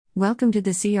Welcome to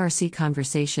the CRC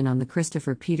Conversation on the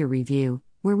Christopher Peter Review,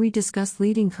 where we discuss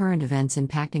leading current events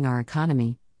impacting our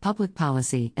economy, public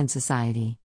policy, and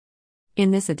society.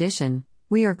 In this edition,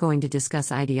 we are going to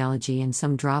discuss ideology and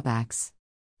some drawbacks.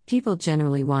 People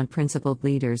generally want principled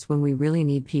leaders when we really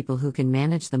need people who can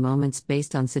manage the moments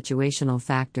based on situational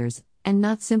factors, and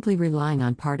not simply relying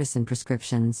on partisan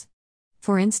prescriptions.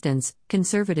 For instance,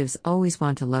 conservatives always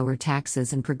want to lower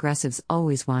taxes and progressives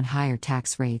always want higher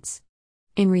tax rates.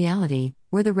 In reality,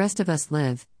 where the rest of us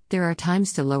live, there are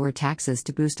times to lower taxes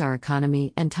to boost our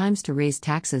economy and times to raise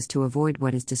taxes to avoid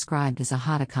what is described as a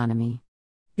hot economy.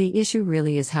 The issue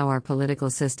really is how our political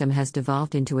system has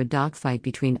devolved into a dogfight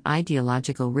between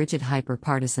ideological rigid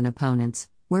hyper-partisan opponents,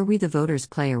 where we the voters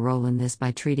play a role in this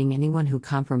by treating anyone who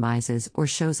compromises or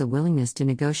shows a willingness to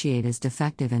negotiate as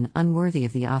defective and unworthy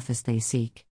of the office they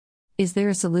seek. Is there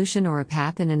a solution or a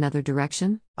path in another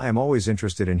direction? I am always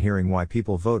interested in hearing why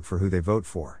people vote for who they vote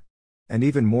for. And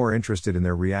even more interested in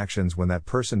their reactions when that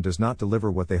person does not deliver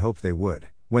what they hoped they would,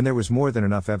 when there was more than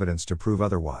enough evidence to prove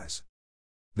otherwise.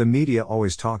 The media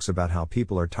always talks about how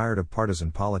people are tired of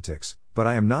partisan politics, but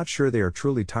I am not sure they are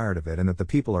truly tired of it and that the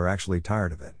people are actually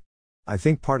tired of it. I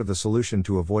think part of the solution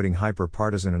to avoiding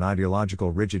hyper-partisan and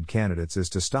ideological rigid candidates is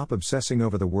to stop obsessing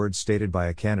over the words stated by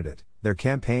a candidate, their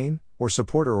campaign, or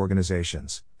supporter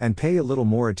organizations, and pay a little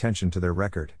more attention to their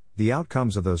record, the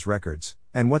outcomes of those records,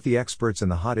 and what the experts in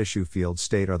the hot issue field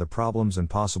state are the problems and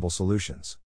possible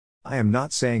solutions. I am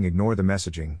not saying ignore the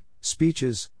messaging,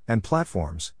 speeches, and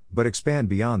platforms, but expand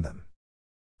beyond them.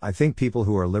 I think people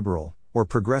who are liberal, or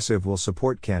progressive will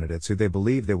support candidates who they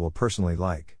believe they will personally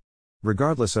like,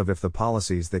 regardless of if the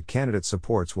policies that candidate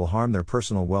supports will harm their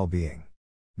personal well-being.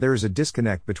 There is a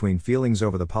disconnect between feelings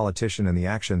over the politician and the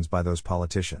actions by those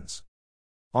politicians.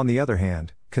 On the other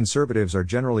hand, conservatives are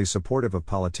generally supportive of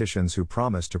politicians who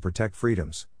promise to protect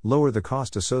freedoms, lower the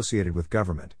cost associated with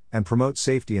government, and promote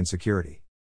safety and security.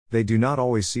 They do not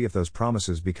always see if those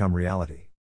promises become reality.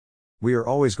 We are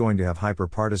always going to have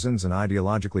hyper-partisans and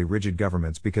ideologically rigid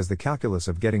governments because the calculus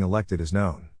of getting elected is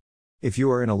known. If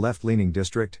you are in a left-leaning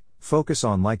district, focus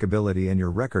on likability and your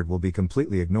record will be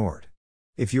completely ignored.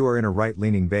 If you are in a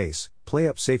right-leaning base, play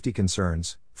up safety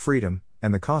concerns, freedom,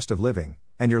 and the cost of living,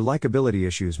 and your likability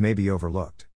issues may be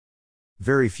overlooked.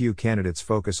 Very few candidates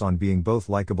focus on being both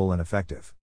likable and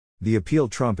effective. The appeal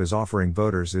Trump is offering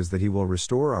voters is that he will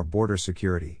restore our border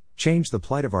security, change the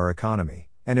plight of our economy,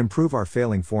 and improve our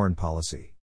failing foreign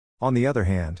policy. On the other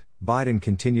hand, Biden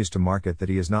continues to market that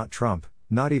he is not Trump,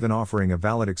 not even offering a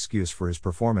valid excuse for his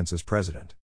performance as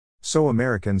president. So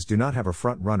Americans do not have a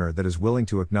front-runner that is willing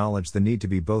to acknowledge the need to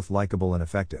be both likable and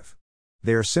effective.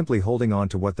 They are simply holding on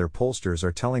to what their pollsters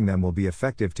are telling them will be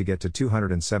effective to get to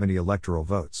 270 electoral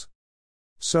votes.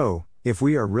 So, if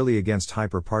we are really against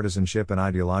hyper-partisanship and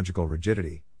ideological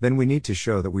rigidity, then we need to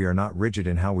show that we are not rigid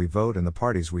in how we vote and the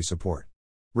parties we support.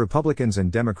 Republicans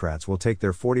and Democrats will take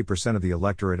their 40% of the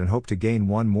electorate and hope to gain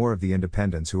one more of the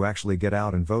independents who actually get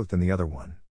out and vote than the other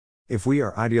one. If we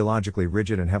are ideologically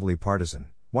rigid and heavily partisan,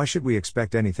 why should we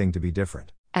expect anything to be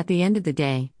different? At the end of the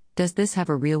day, does this have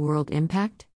a real-world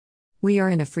impact? We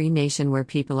are in a free nation where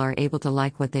people are able to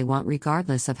like what they want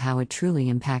regardless of how it truly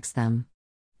impacts them.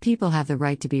 People have the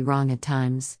right to be wrong at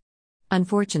times.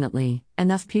 Unfortunately,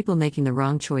 enough people making the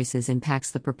wrong choices impacts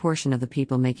the proportion of the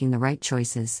people making the right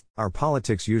choices. Our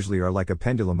politics usually are like a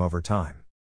pendulum over time.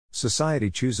 Society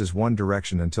chooses one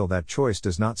direction until that choice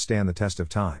does not stand the test of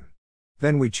time.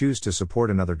 Then we choose to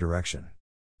support another direction.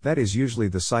 That is usually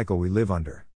the cycle we live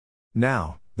under.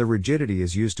 Now, the rigidity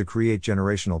is used to create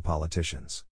generational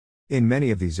politicians. In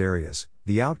many of these areas,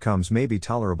 the outcomes may be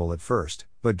tolerable at first,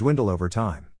 but dwindle over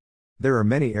time. There are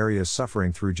many areas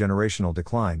suffering through generational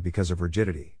decline because of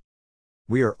rigidity.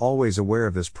 We are always aware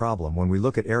of this problem when we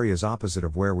look at areas opposite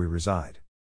of where we reside.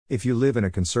 If you live in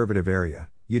a conservative area,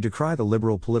 you decry the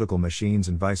liberal political machines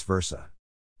and vice versa.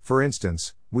 For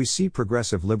instance, we see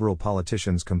progressive liberal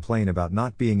politicians complain about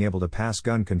not being able to pass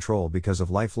gun control because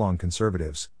of lifelong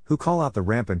conservatives, who call out the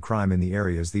rampant crime in the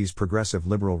areas these progressive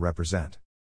liberal represent.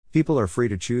 People are free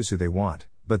to choose who they want,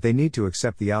 but they need to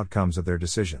accept the outcomes of their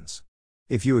decisions.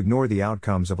 If you ignore the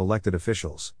outcomes of elected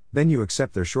officials, then you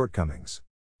accept their shortcomings.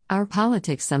 Our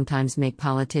politics sometimes make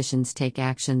politicians take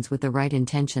actions with the right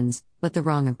intentions, but the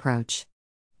wrong approach.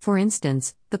 For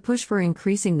instance, the push for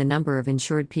increasing the number of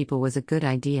insured people was a good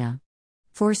idea.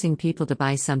 Forcing people to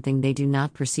buy something they do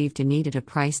not perceive to need at a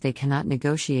price they cannot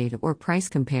negotiate or price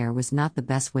compare was not the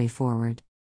best way forward.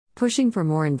 Pushing for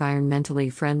more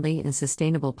environmentally friendly and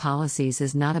sustainable policies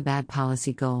is not a bad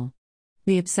policy goal.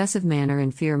 The obsessive manner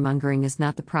and fear-mongering is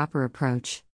not the proper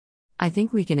approach. I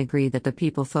think we can agree that the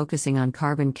people focusing on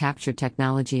carbon capture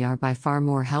technology are by far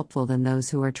more helpful than those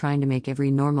who are trying to make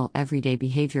every normal everyday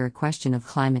behavior a question of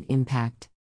climate impact.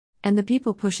 And the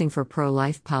people pushing for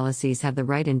pro-life policies have the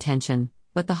right intention,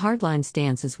 but the hardline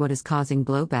stance is what is causing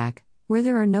blowback, where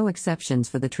there are no exceptions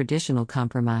for the traditional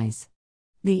compromise.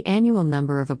 The annual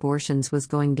number of abortions was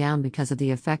going down because of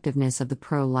the effectiveness of the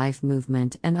pro-life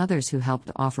movement and others who helped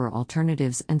offer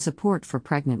alternatives and support for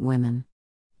pregnant women.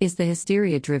 Is the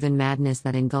hysteria-driven madness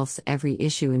that engulfs every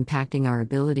issue impacting our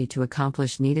ability to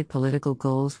accomplish needed political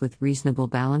goals with reasonable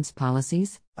balanced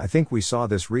policies? I think we saw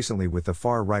this recently with the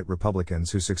far-right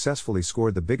Republicans who successfully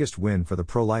scored the biggest win for the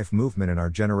pro-life movement in our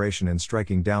generation in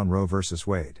striking down Roe v.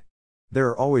 Wade. There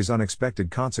are always unexpected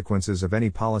consequences of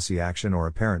any policy action or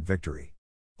apparent victory.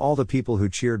 All the people who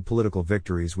cheered political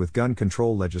victories with gun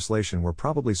control legislation were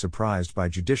probably surprised by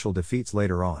judicial defeats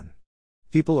later on.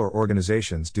 People or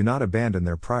organizations do not abandon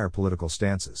their prior political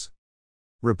stances.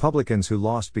 Republicans who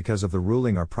lost because of the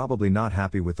ruling are probably not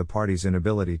happy with the party's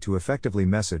inability to effectively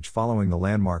message following the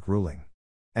landmark ruling.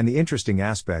 And the interesting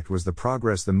aspect was the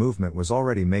progress the movement was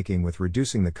already making with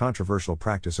reducing the controversial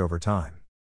practice over time.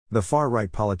 The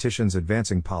far-right politicians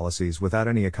advancing policies without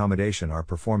any accommodation are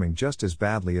performing just as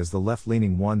badly as the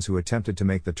left-leaning ones who attempted to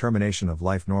make the termination of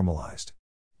life normalized.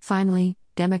 Finally,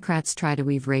 Democrats try to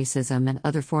weave racism and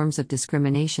other forms of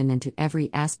discrimination into every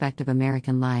aspect of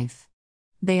American life.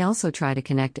 They also try to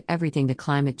connect everything to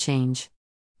climate change.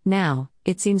 Now,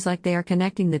 it seems like they are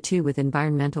connecting the two with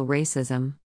environmental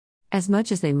racism. As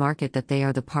much as they market that they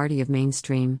are the party of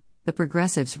mainstream, the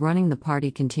progressives running the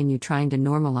party continue trying to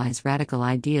normalize radical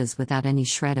ideas without any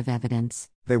shred of evidence.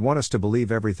 They want us to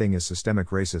believe everything is systemic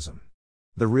racism.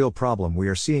 The real problem we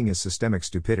are seeing is systemic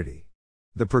stupidity.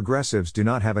 The progressives do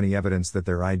not have any evidence that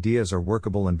their ideas are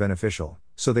workable and beneficial,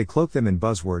 so they cloak them in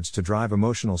buzzwords to drive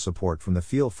emotional support from the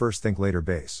feel first think later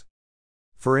base.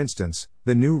 For instance,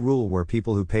 the new rule where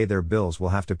people who pay their bills will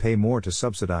have to pay more to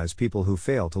subsidize people who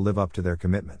fail to live up to their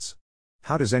commitments.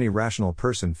 How does any rational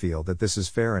person feel that this is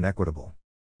fair and equitable?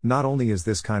 Not only is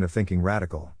this kind of thinking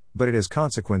radical, but it has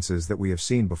consequences that we have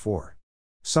seen before.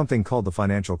 Something called the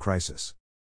financial crisis.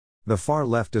 The far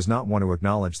left does not want to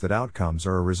acknowledge that outcomes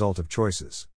are a result of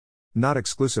choices. Not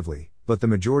exclusively, but the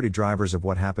majority drivers of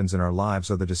what happens in our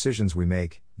lives are the decisions we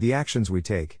make, the actions we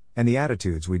take, and the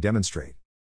attitudes we demonstrate.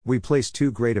 We place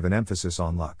too great of an emphasis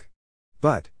on luck.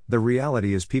 But, the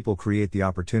reality is people create the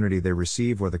opportunity they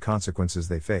receive or the consequences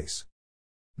they face.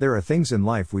 There are things in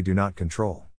life we do not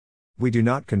control. We do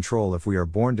not control if we are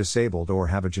born disabled or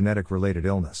have a genetic-related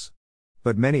illness.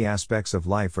 But many aspects of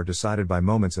life are decided by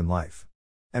moments in life.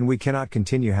 And we cannot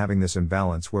continue having this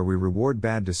imbalance where we reward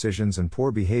bad decisions and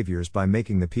poor behaviors by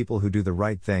making the people who do the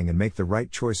right thing and make the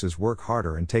right choices work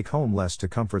harder and take home less to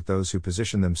comfort those who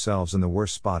position themselves in the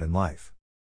worst spot in life.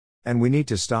 And we need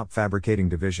to stop fabricating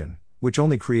division, which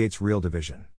only creates real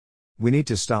division. We need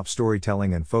to stop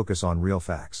storytelling and focus on real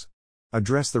facts.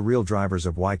 Address the real drivers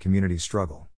of why communities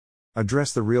struggle.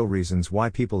 Address the real reasons why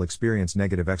people experience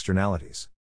negative externalities.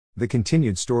 The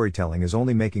continued storytelling is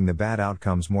only making the bad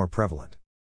outcomes more prevalent.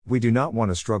 We do not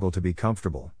want to struggle to be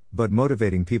comfortable, but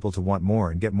motivating people to want more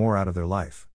and get more out of their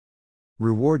life.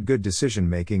 Reward good decision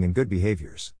making and good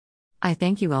behaviors. I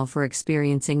thank you all for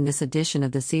experiencing this edition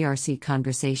of the CRC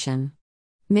Conversation.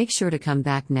 Make sure to come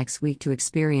back next week to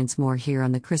experience more here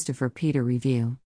on the Christopher Peter Review.